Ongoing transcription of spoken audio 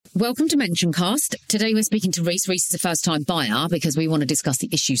Welcome to MansionCast. Today we're speaking to Reece. Reece is a first-time buyer because we want to discuss the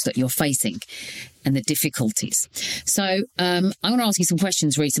issues that you're facing and the difficulties. So I want to ask you some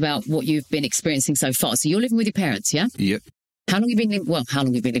questions, Reece, about what you've been experiencing so far. So you're living with your parents, yeah? Yep. How long have you been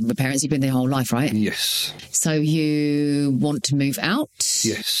living with parents? You've been there your whole life, right? Yes. So you want to move out?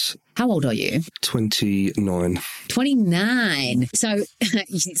 Yes. How old are you? 29. 29. So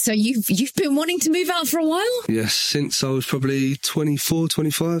you've been wanting to move out for a while? Yes, since I was probably 24,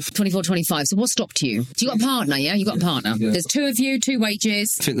 25. 24, 25. So what stopped you? So you got a partner, yeah? You got a partner. Yeah. There's two of you, two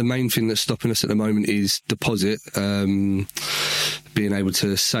wages. I think the main thing that's stopping us at the moment is deposit. Being able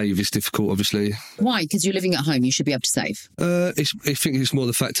to save is difficult, obviously. Why? Because you're living at home. You should be able to save. I think it's more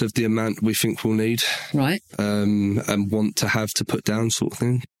the fact of the amount we think we'll need. Right. And want to have to put down sort of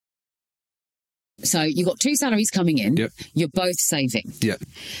thing. So you've got two salaries coming in. Yep. You're both saving. Yep.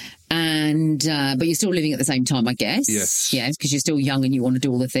 And but you're still living at the same time, I guess. Yes. Yes, because you're still young and you want to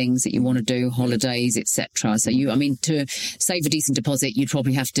do all the things that you want to do, holidays, etc. So to save a decent deposit, you'd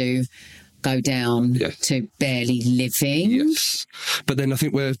probably have to go down to barely living. Yes. But then I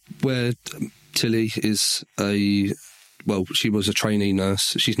think where Tilly is she was a trainee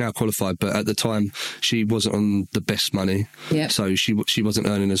nurse. She's now qualified, but at the time she wasn't on the best money. Yeah. So she wasn't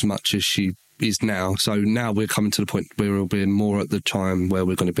earning as much as she is now. So now we're coming to the point where we'll be more at the time where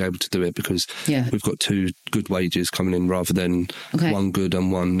we're going to be able to do it because we've got two good wages coming in rather than one good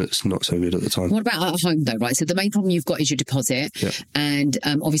and one that's not so good at the time. What about at home though, right? So the main problem you've got is your deposit and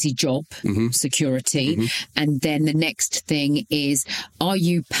obviously job security. And then the next thing is, are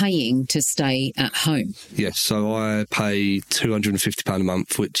you paying to stay at home? Yes. So I pay £250 a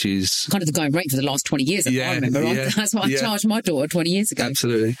month, which is kind of the going rate for the last 20 years. I remember. That's what I charged my daughter 20 years ago.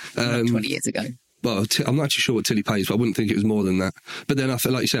 Absolutely. 20 years ago. Well, I'm not actually sure what Tilly pays, but I wouldn't think it was more than that. But then, like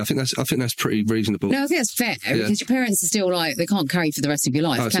you say, I think that's pretty reasonable. No, I think that's fair because your parents are still they can't carry for the rest of your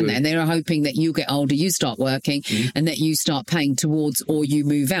life, can they? And they're hoping that you get older, you start working, and that you start paying towards or you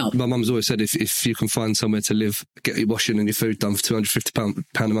move out. My mum's always said, if you can find somewhere to live, get your washing and your food done for £250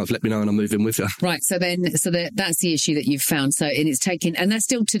 a month, let me know and I'll move in with you. Right. So that's the issue that you've found. So and it's taken, and that's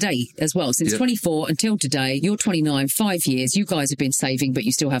still today as well. Since 24 until today, you're 29, 5 years. You guys have been saving, but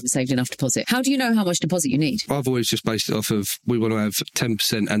you still haven't saved enough deposit. How do you know how much deposit you need? I've always just based it off of we want to have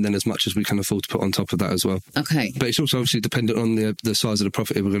 10% and then as much as we can afford to put on top of that as well. Okay. But it's also obviously dependent on the size of the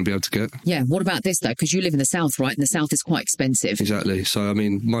property we're going to be able to get. Yeah. What about this though? Because you live in the south, right? And the south is quite expensive. Exactly. So, I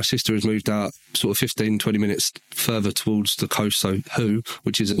mean, my sister has moved out sort of 15, 20 minutes further towards the coast. So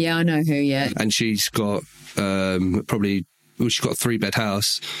which is... Yeah, I know who, And she's got she's got a 3-bed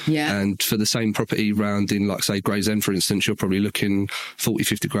house. Yeah. And for the same property round in, like, say, Gray's End, for instance, you're probably looking 40,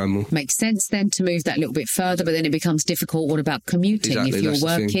 50 grand more. Makes sense then to move that a little bit further, but then it becomes difficult. What about commuting if you're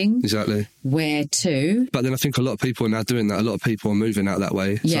working? Exactly. Where to? But then I think a lot of people are now doing that. A lot of people are moving out that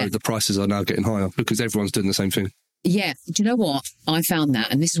way. Yeah. So the prices are now getting higher because everyone's doing the same thing. Yeah. Do you know what? I found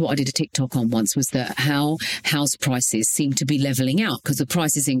that, and this is what I did a TikTok on once, was that how house prices seem to be levelling out because the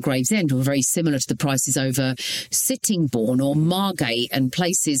prices in Gravesend were very similar to the prices over Sittingbourne or Margate and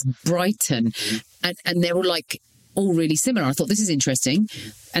places, Brighton. And they're all really similar. I thought this is interesting.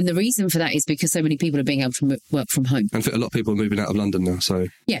 And the reason for that is because so many people are being able to work from home. And a lot of people are moving out of London now, so...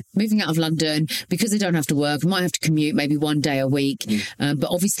 Yeah, moving out of London because they don't have to work, might have to commute maybe one day a week. But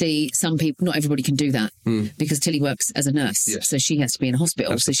obviously some people, not everybody can do that because Tilly works as a nurse. Yes. So she has to be in a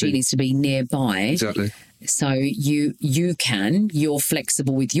hospital. That's so she needs to be nearby. Exactly. So you're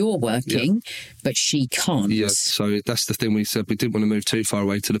flexible with your working, but she can't. Yeah, so that's the thing we said. We didn't want to move too far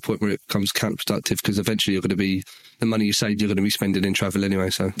away to the point where it becomes counterproductive because eventually you're going to be, the money you save, you're going to be spending in travel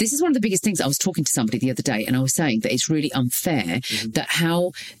anyway. So this is one of the biggest things. I was talking to somebody the other day and I was saying that it's really unfair that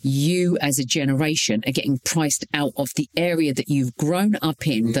how you as a generation are getting priced out of the area that you've grown up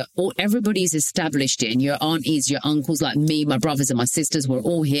in, that everybody's established in. Your aunties, your uncles, like me, my brothers and my sisters, we're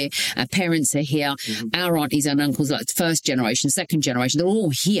all here. Our parents are here. Our aunties and uncles, like first generation, second generation, they're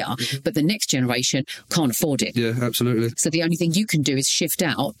all here, but the next generation can't afford it. Yeah, absolutely. So the only thing you can do is shift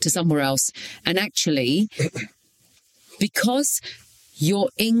out to somewhere else. And actually, because your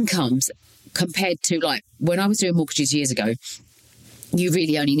incomes compared to, like, when I was doing mortgages years ago, you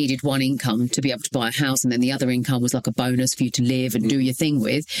really only needed one income to be able to buy a house, and then the other income was like a bonus for you to live and do your thing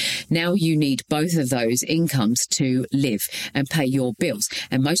with. Now you need both of those incomes to live and pay your bills.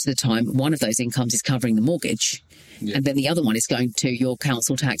 And most of the time, one of those incomes is covering the mortgage. Yeah. And then the other one is going to your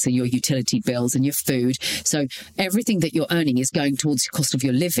council tax and your utility bills and your food. So everything that you're earning is going towards the cost of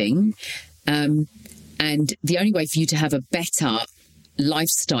your living. And the only way for you to have a better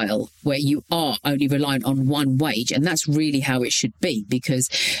lifestyle where you are only reliant on one wage, and that's really how it should be, because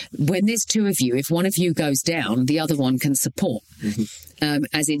when there's two of you, if one of you goes down, the other one can support.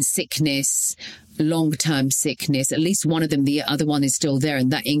 As in sickness, long-term sickness, at least one of them, the other one is still there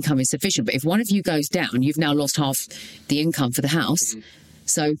and that income is sufficient. But if one of you goes down, you've now lost half the income for the house.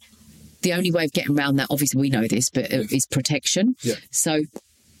 So the only way of getting around that, obviously we know this, but is protection. So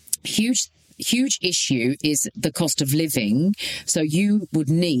huge issue is the cost of living. So you would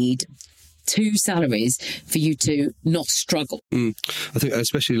need two salaries for you to not struggle. I think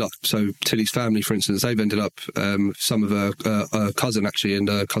especially Tilly's family, for instance, they've ended up, some of her cousin actually and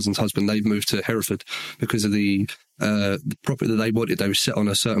her cousin's husband, they've moved to Hereford because of the property that they wanted. They were set on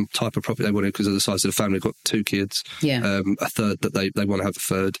a certain type of property they wanted because of the size of the family. They've got 2 kids, a third that they want to have a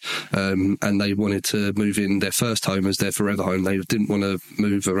third, and they wanted to move in their first home as their forever home. They didn't want to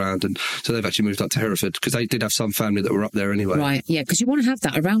move around, and so they've actually moved up to Hereford because they did have some family that were up there anyway. Right, yeah, because you want to have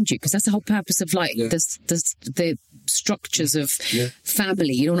that around you, because that's the whole purpose of the structures of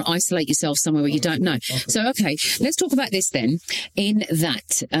family. You don't want to isolate yourself somewhere where you don't know. So, okay, let's talk about this then. In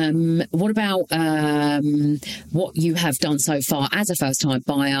that, what about what you have done so far as a first-time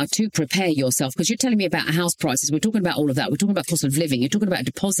buyer to prepare yourself? Because you're telling me about house prices. We're talking about all of that. We're talking about cost of living. You're talking about a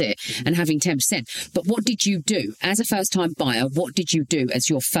deposit and having 10%. But what did you do as a first-time buyer? What did you do as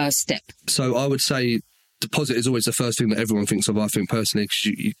your first step? So I would say deposit is always the first thing that everyone thinks of, I think, personally, because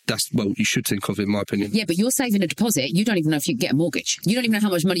you should think of it, in my opinion. Yeah, but you're saving a deposit. You don't even know if you can get a mortgage. You don't even know how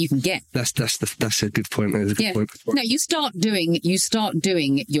much money you can get. That's a good point. That's a good point. No, you start saving.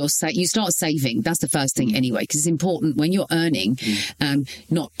 That's the first thing anyway, because it's important when you're earning,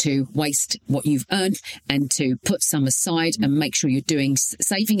 not to waste what you've earned and to put some aside and make sure you're doing.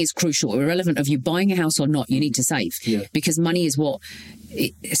 Saving is crucial. Irrelevant of you buying a house or not, you need to save because money is what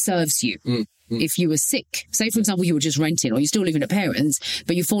it serves you. If you were sick, say for example you were just renting or you're still living at parents,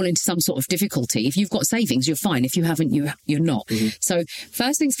 but you fall into some sort of difficulty, if you've got savings you're fine. If you haven't, you're not. So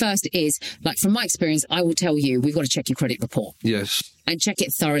first things first is, like from my experience, I will tell you, we've got to check your credit report. Yes. And check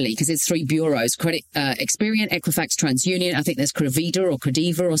it thoroughly, because it's 3 bureaus: Credit Experian, Equifax, TransUnion. I think there's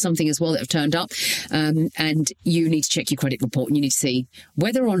Crediva or something as well that have turned up. And you need to check your credit report, and you need to see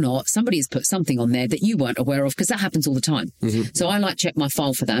whether or not somebody has put something on there that you weren't aware of, because that happens all the time. So I like to check my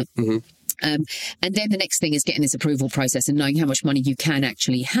file for that. And then the next thing is getting this approval process and knowing how much money you can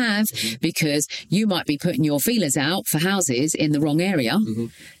actually have, because you might be putting your feelers out for houses in the wrong area.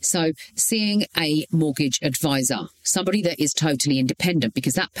 So seeing a mortgage advisor, somebody that is totally independent,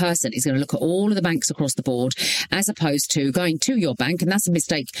 because that person is going to look at all of the banks across the board, as opposed to going to your bank. And that's a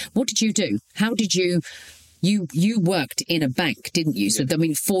mistake. What did you do? How did you... You worked in a bank, didn't you? So, I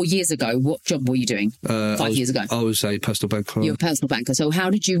mean, 4 years ago, what job were you doing? 5 years ago? I was a personal banker. You're a personal banker. So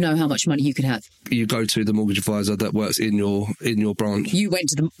how did you know how much money you could have? You go to the mortgage advisor that works in your branch. You went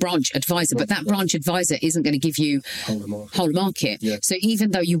to the branch advisor, but that branch advisor isn't going to give you whole market. Yeah. So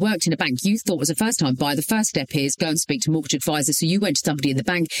even though you worked in a bank, you thought was a first-time buyer, the first step is go and speak to a mortgage advisor. So you went to somebody in the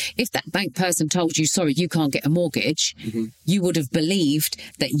bank. If that bank person told you, sorry, you can't get a mortgage, you would have believed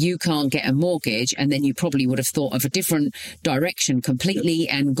that you can't get a mortgage, and then you probably would have thought of a different direction completely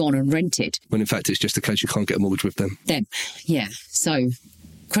and gone and rented. When in fact it's just the case you can't get a mortgage with them. So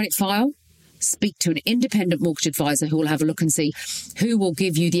credit file, speak to an independent mortgage advisor who will have a look and see who will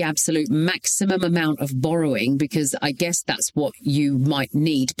give you the absolute maximum amount of borrowing, because I guess that's what you might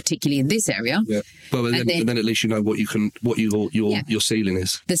need, particularly in this area. Yeah. Well, and then at least you know what your ceiling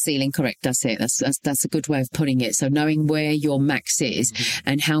is. The ceiling, correct. That's it. That's a good way of putting it. So knowing where your max is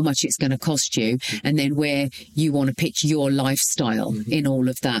and how much it's going to cost you, and then where you want to pitch your lifestyle in all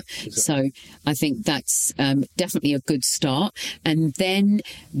of that. Exactly. So I think that's definitely a good start. And then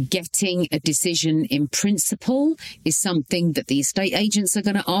getting a decision in principle is something that the estate agents are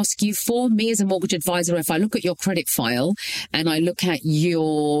going to ask you for. Me as a mortgage advisor, if I look at your credit file and I look at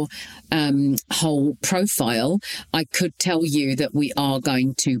your whole profile, I could tell you that we are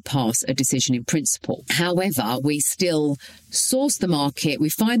going to pass a decision in principle. However, we still source the market, we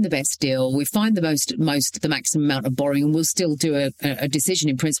find the best deal, we find the the maximum amount of borrowing, and we'll still do a decision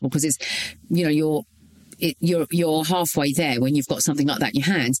in principle, because it's, you're halfway there when you've got something like that in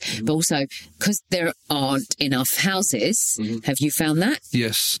your hands. But also because there aren't enough houses. Have you found that?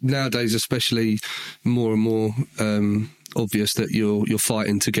 Yes, nowadays especially more and more obvious that you're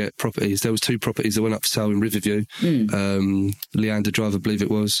fighting to get properties. There was 2 properties that went up for sale in Riverview, Leander Drive I believe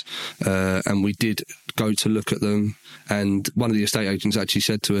it was, and we did go to look at them, and one of the estate agents actually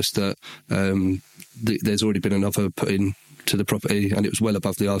said to us that there's already been another put in to the property and it was well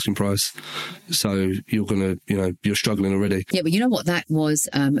above the asking price. So you're struggling already. Yeah, but you know what? That was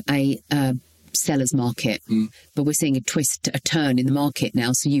a seller's market, but we're seeing a turn in the market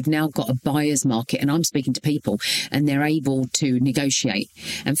now. So you've now got a buyer's market, and I'm speaking to people and they're able to negotiate.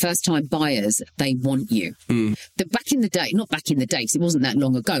 And first time buyers, they want you. Back in the day, not back in the day, because it wasn't that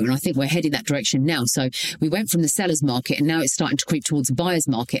long ago, and I think we're heading that direction now. So we went from the seller's market and now it's starting to creep towards the buyer's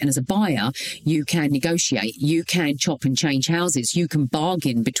market. And as a buyer, you can negotiate, you can chop and change houses, you can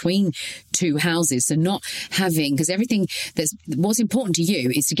bargain between two houses. So not having, because everything what's important to you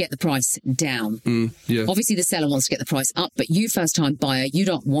is to get the price down. Obviously the seller wants to get the price up, but you first time buyer, you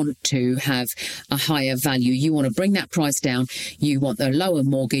don't want to have a higher value. You want to bring that price down. You want a lower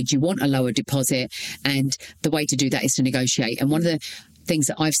mortgage, you want a lower deposit, and the way to do that is to negotiate. And one of the things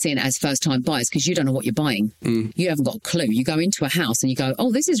that I've seen as first time buyers, because you don't know what you're buying, you haven't got a clue. You go into a house and you go,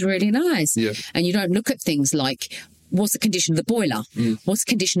 oh, this is really nice, and you don't look at things like, what's the condition of the boiler? What's the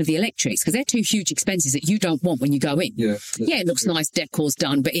condition of the electrics? Because they're two huge expenses that you don't want when you go in. It looks nice, decor's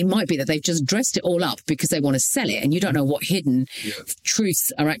done, but it might be that they've just dressed it all up because they want to sell it, and you don't know what hidden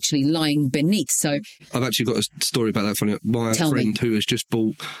truths are actually lying beneath. So I've actually got a story about that from my friend who has just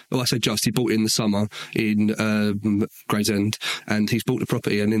bought, he bought in the summer in Gravesend, and he's bought the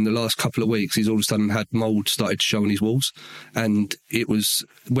property, and in the last couple of weeks he's all of a sudden had mould started to show on his walls, and it was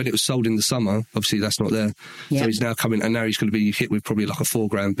when it was sold in the summer, obviously that's not there. So he's now coming, and now he's going to be hit with probably like a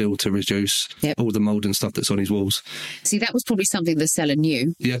 $4,000 bill to reduce all the mould and stuff that's on his walls. See, that was probably something the seller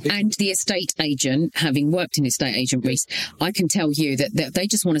knew. And the estate agent, having worked in estate agent, Reece, I can tell you that they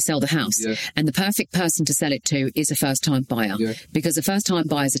just want to sell the house. And the perfect person to sell it to is a first-time buyer. Because the first-time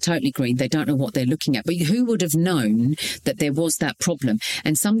buyers are totally green. They don't know what they're looking at. But who would have known that there was that problem?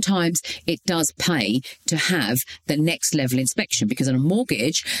 And sometimes it does pay to have the next level inspection, because on a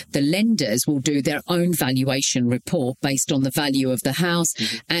mortgage, the lenders will do their own valuation report based on the value of the house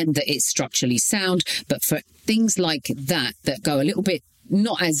and that it's structurally sound. But for things like that go a little bit,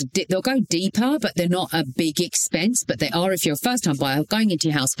 not as they'll go deeper, but they're not a big expense. But they are, if you're a first-time buyer going into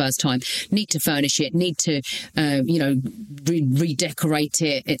your house first time, need to furnish it, need to redecorate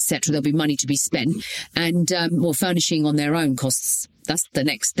it, etc. There'll be money to be spent, and more furnishing on their own costs. That's the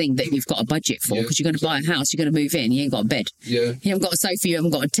next thing that you've got a budget for, because you're going to buy a house, you're going to move in, you ain't got a bed. You haven't got a sofa, you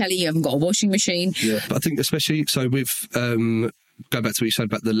haven't got a telly, you haven't got a washing machine. But I think especially, so with, go back to what you said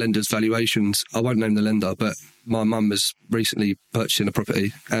about the lender's valuations, I won't name the lender, but my mum was recently purchasing a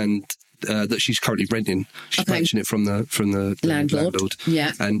property, and that she's currently renting. She's purchasing it from the landlord.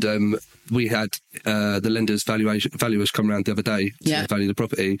 And we had the lender's valuers come around the other day to value the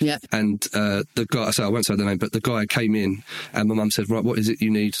property. And the guy, I won't say the name, but the guy came in, and my mum said, right, what is it you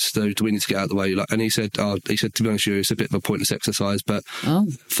need? So do we need to get out of the way? And he said, to be honest with you, it's a bit of a pointless exercise, but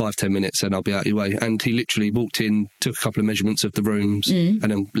 5-10 minutes and I'll be out of your way. And he literally walked in, took a couple of measurements of the rooms, and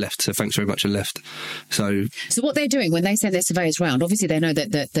then left. So thanks very much, and left. So what they're doing when they send their surveyors round, obviously they know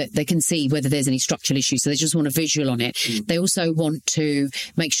that they can see whether there's any structural issues, so they just want a visual on it. They also want to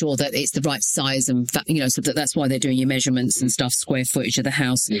make sure that it's the right size, and so that's why they're doing your measurements and stuff, square footage of the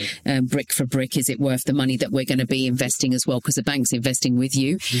house, brick for brick. Is it worth the money that we're going to be investing as well? Because the bank's investing with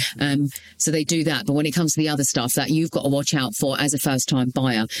you. So they do that. But when it comes to the other stuff that you've got to watch out for as a first-time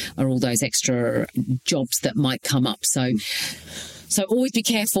buyer are all those extra jobs that might come up. So always be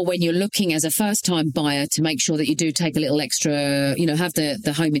careful when you're looking as a first-time buyer to make sure that you do take a little extra, have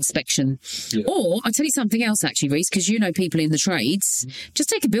the home inspection. Or I'll tell you something else, actually, Reece, because you know people in the trades, just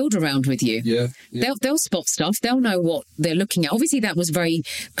take a builder around with you. They'll spot stuff. They'll know what they're looking at. Obviously, that was very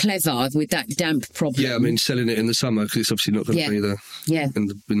clever with that damp problem. Yeah, I mean, selling it in the summer, because it's obviously not going to be there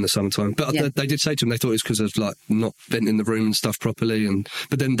in the summertime. But they did say to them, they thought it was because of like not venting the room and stuff properly.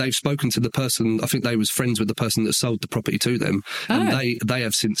 But then they've spoken to the person, I think they was friends with the person that sold the property to them. And they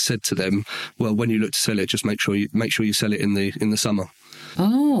have since said to them, well, when you look to sell it, just make sure you sell it in the summer.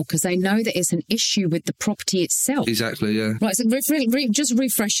 Oh, because they know that it's an issue with the property itself. Exactly, yeah. Right, so just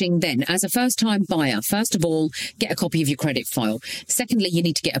refreshing then. As a first-time buyer, first of all, get a copy of your credit file. Secondly, you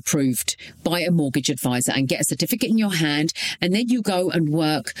need to get approved by a mortgage advisor and get a certificate in your hand, and then you go and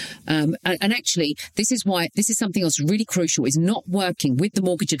work. And actually, this is something else really crucial, is not working with the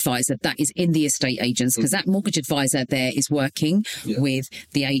mortgage advisor that is in the estate agents, because that mortgage advisor there is working with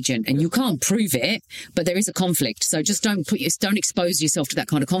the agent, and you can't prove it, but there is a conflict. So just don't expose yourself to that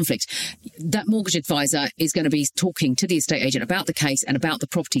kind of conflict. That mortgage advisor is going to be talking to the estate agent about the case and about the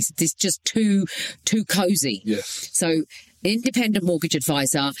properties. It's just too cozy. So independent mortgage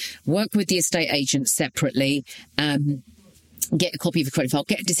advisor, work with the estate agent separately, get a copy of your credit file,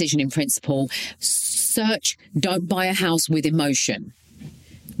 get a decision in principle, search, don't buy a house with emotion.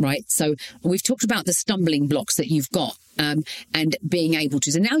 Right. So we've talked about the stumbling blocks that you've got and being able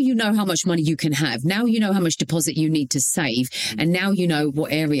to. So now you know how much money you can have. Now you know how much deposit you need to save. And now you know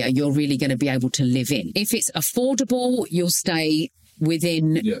what area you're really going to be able to live in. If it's affordable, you'll stay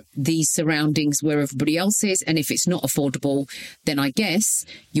within these surroundings where everybody else is. And if it's not affordable, then I guess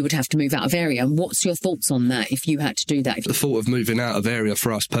you would have to move out of area. And what's your thoughts on that if you had to do that? The thought of moving out of area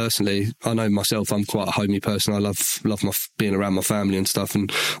for us personally, I know myself, I'm quite a homey person. I love being around my family and stuff,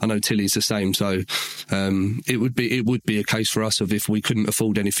 and I know Tilly's the same. So it would be a case for us of if we couldn't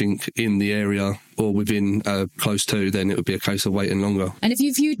afford anything in the area or within close to, then it would be a case of waiting longer. And have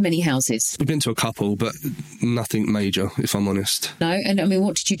you viewed many houses? We've been to a couple, but nothing major, if I'm honest. No? And I mean,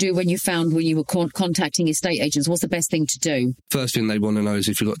 what did you do when you were contacting estate agents? What's the best thing to do? First thing they want to know is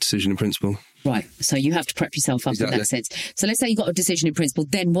if you've got a decision in principle. Right. So you have to prep yourself up in that sense. So let's say you got a decision in principle,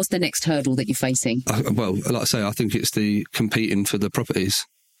 then what's the next hurdle that you're facing? Well, like I say, I think it's the competing for the properties.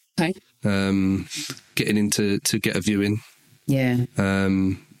 Okay. Getting into to get a viewing. Yeah.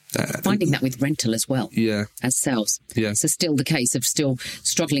 Finding that with rental as well. Yeah. As sales. Yeah. So still the case of still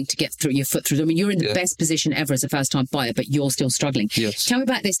struggling to get through your foot through. I mean, you're in the best position ever as a first-time buyer, but you're still struggling. Yes. Tell me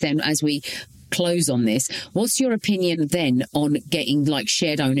about this then as we close on this. What's your opinion then on getting like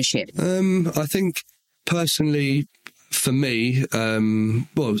shared ownership? I think personally, for me,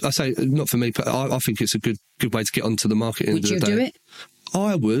 well, I say not for me, but I think it's a good way to get onto the market. Would you do it?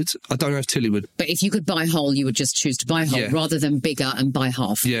 I would. I don't know if Tilly would. But if you could buy whole, you would just choose to buy whole rather than bigger and buy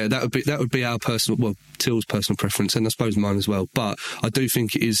half. Yeah, that would be our personal, well, Till's personal preference, and I suppose mine as well. But I do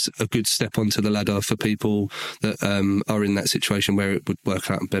think it is a good step onto the ladder for people that are in that situation where it would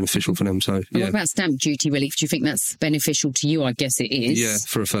work out and beneficial for them. So, and what about stamp duty relief? Do you think that's beneficial to you? I guess it is. Yeah,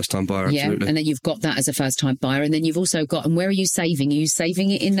 for a first-time buyer, absolutely. And then you've got that as a first-time buyer, and then you've also got. And where are you saving? Are you saving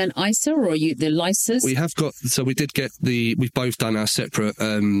it in an ISA or are you the LISAs? We have got. So we did get we've both done our separate.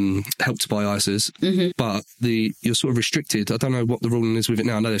 Help to buy ISAs, but you're sort of restricted. I don't know what the ruling is with it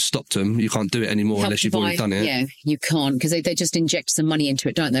now. I know they've stopped them. You can't do it anymore unless you've already done it. Yeah, you can't because they just inject some money into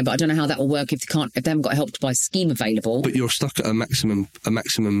it, don't they? But I don't know how that will work if they haven't got a help to buy scheme available. But you're stuck at a maximum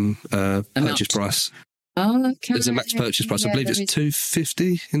purchase price. Oh, okay. There's a max purchase price. I believe it's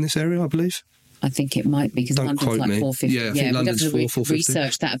 $250 in this area. I believe. I think it might be because London's like $450. Yeah, I think London's $450.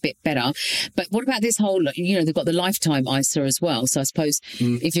 Research that a bit better. But what about this whole, they've got the lifetime ISA as well. So I suppose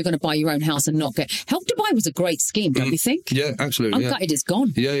if you're going to buy your own house and not get... Help to Buy was a great scheme, don't you think? Yeah, absolutely. I'm gutted it's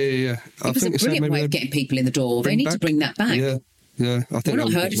gone. Yeah. It was a brilliant way of getting people in the door. They need to bring that back. Yeah. I think we're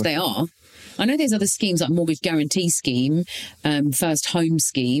not heard if they are. I know there's other schemes like mortgage guarantee scheme, first home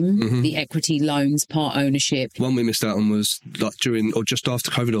scheme, the equity loans, part ownership. One we missed out on was like during or just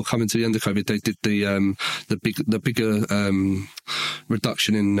after COVID or coming to the end of COVID, they did the bigger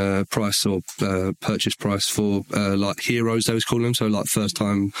reduction in price or purchase price for like heroes, they was calling them, so like first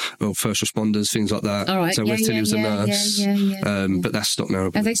responders, things like that. All right. So Tilly was a nurse, but that's stopped now.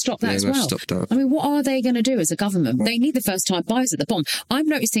 Have they stopped that as well? Stopped that. I mean, what are they going to do as a government? They need the first time buyers at the bottom. I'm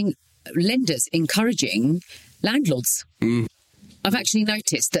noticing lenders encouraging landlords. I've actually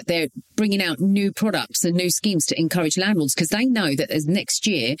noticed that they're bringing out new products and new schemes to encourage landlords because they know that as next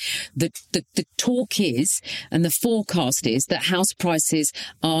year, the talk is and the forecast is that house prices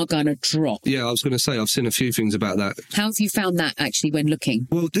are going to drop. Yeah, I was going to say, I've seen a few things about that. How have you found that actually when looking?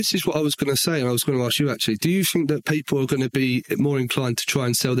 Well, this is what I was going to say, and I was going to ask you actually. Do you think that people are going to be more inclined to try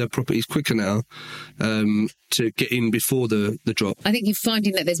and sell their properties quicker now to get in before the drop? I think you're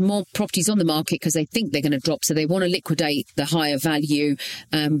finding that there's more properties on the market because they think they're going to drop, so they want to liquidate the higher value.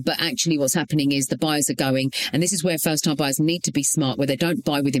 But actually what's happening is the buyers are going, and this is where first-time buyers need to be smart, where they don't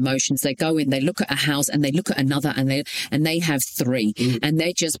buy with emotions. They go in, they look at a house and they look at another and they have three and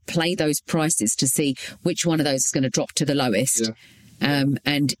they just play those prices to see which one of those is going to drop to the lowest. Yeah.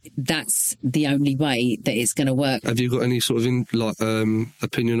 And that's the only way that it's going to work. Have you got any sort of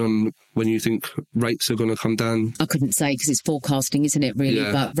opinion on when you think rates are going to come down? I couldn't say because it's forecasting, isn't it, really?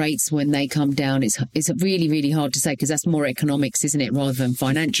 Yeah. But rates, when they come down, it's really, really hard to say because that's more economics, isn't it, rather than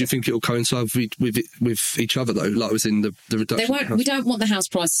financial. Do you think it will coincide with each other, though, like within the reduction? We don't want the house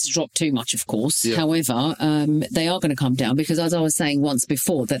prices to drop too much, of course. Yeah. However, they are going to come down because, as I was saying once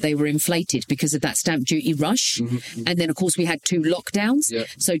before, that they were inflated because of that stamp duty rush. And then, of course, we had 2 lockdowns. Yeah.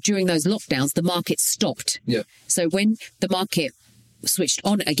 So during those lockdowns, the market stopped. Yeah. So when the market switched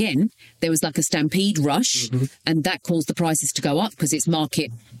on again, there was like a stampede rush, and that caused the prices to go up because it's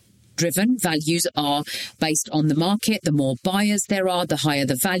market driven. Values are based on the market. The more buyers there are, the higher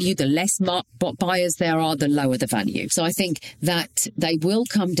the value. The less buyers there are, the lower the value. So I think that they will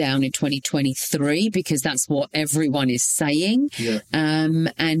come down in 2023 because that's what everyone is saying. Yeah.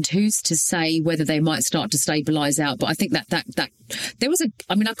 And who's to say whether they might start to stabilise out? But I think that there was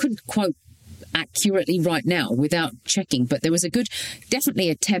I couldn't quote accurately right now without checking, but there was definitely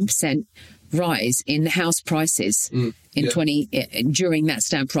a 10% rise in house prices during that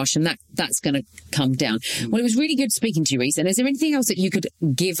stamp rush, and that's going to come down. Well, it was really good speaking to you, Reece. And is there anything else that you could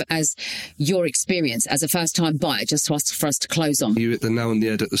give as your experience as a first-time buyer, just for us to close on? You hit the nail on the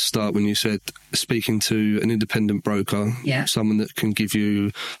head at the start when you said speaking to an independent broker, someone that can give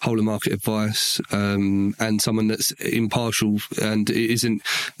you whole of market advice, and someone that's impartial and isn't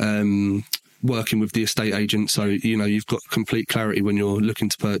working with the estate agent, so you've got complete clarity when you're looking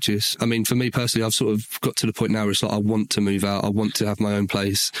to purchase. I mean, for me personally, I've sort of got to the point now where it's like I want to move out, I want to have my own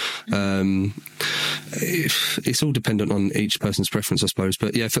place. It's all dependent on each person's preference, I suppose,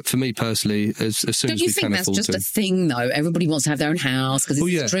 but yeah, for me personally, as soon as we can afford to. Don't you think that's just a thing though? Everybody wants to have their own house because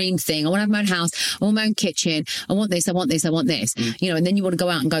it's a dream thing. I want to have my own house, I want my own kitchen, I want this, I want this, I want this. And then you want to go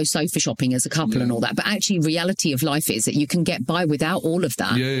out and go sofa shopping as a couple and all that, but actually reality of life is that you can get by without all of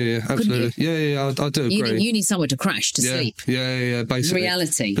that. Yeah, absolutely. Yeah, I do agree. You need somewhere to crash to sleep. Yeah, basically.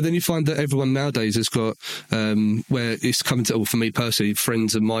 Reality. But then you find that everyone nowadays has got, where it's coming to, for me personally,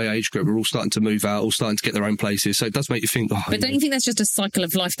 friends of my age group are all starting to move out, all starting to get their own places. So it does make you think, But don't you think that's just a cycle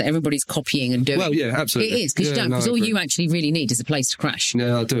of life that everybody's copying and doing? Well, yeah, absolutely. It is, because you don't. Because all you actually really need is a place to crash.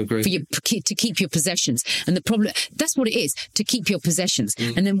 Yeah, I do agree. To keep your possessions. And the problem, that's what it is, to keep your possessions.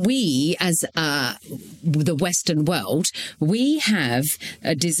 And then we, as the Western world, we have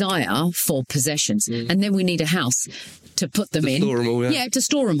a desire for possessions. And then we need a house to put them in. Store them all, to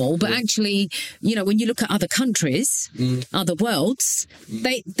store them all. But actually, when you look at other countries, other worlds,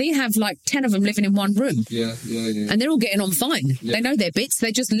 they have like 10 of them living in one room. Yeah. And they're all getting on fine. Yeah. They know their bits.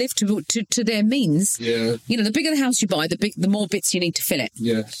 They just live to their means. Yeah. The bigger the house you buy, the more bits you need to fill it.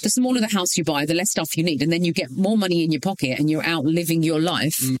 Yes. The smaller the house you buy, the less stuff you need. And then you get more money in your pocket and you're out living your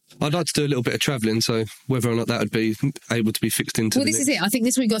life. I'd like to do a little bit of travelling, so whether or not that would be able to be fixed into this is it. I think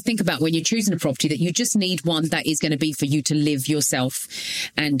this is what you've got to think about when you're choosing a property, that you just need one that is going to be for you to live yourself.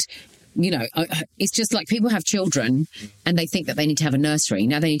 And it's just like people have children and they think that they need to have a nursery.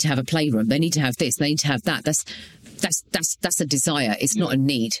 Now they need to have a playroom. They need to have this. They need to have that. That's a desire. It's not a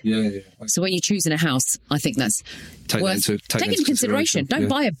need. Yeah. So when you're choosing a house, I think that's worth taking into consideration. Don't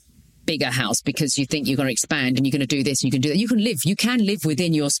buy a bigger house because you think you're going to expand and you're going to do this and you can do that. You can live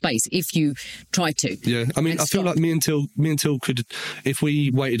within your space if you try to. Yeah, I mean, I feel like me and Till could, if we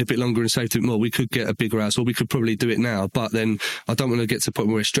waited a bit longer and saved a bit more, we could get a bigger house, or we could probably do it now. But then I don't want to get to the point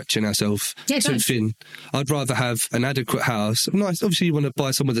where we're stretching ourselves too thin. I'd rather have an adequate house. Nice. Obviously, you want to buy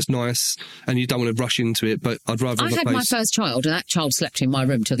somewhere that's nice and you don't want to rush into it. But I'd rather. I had my first child, and that child slept in my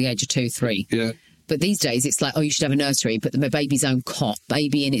room till the age of 2, 3. Yeah. But these days, it's like, you should have a nursery, put the baby's own cot,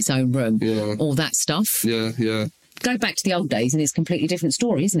 baby in its own room, all that stuff. Yeah. Go back to the old days and it's a completely different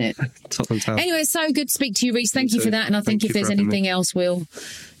story, isn't it? Top and town. Anyway, it's so good to speak to you, Reece. Thank you for that. And I think if there's anything else, we'll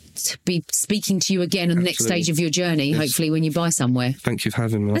be speaking to you again on the next stage of your journey, hopefully when you buy somewhere. Thank you for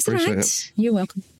having me. That's I appreciate it. You're welcome.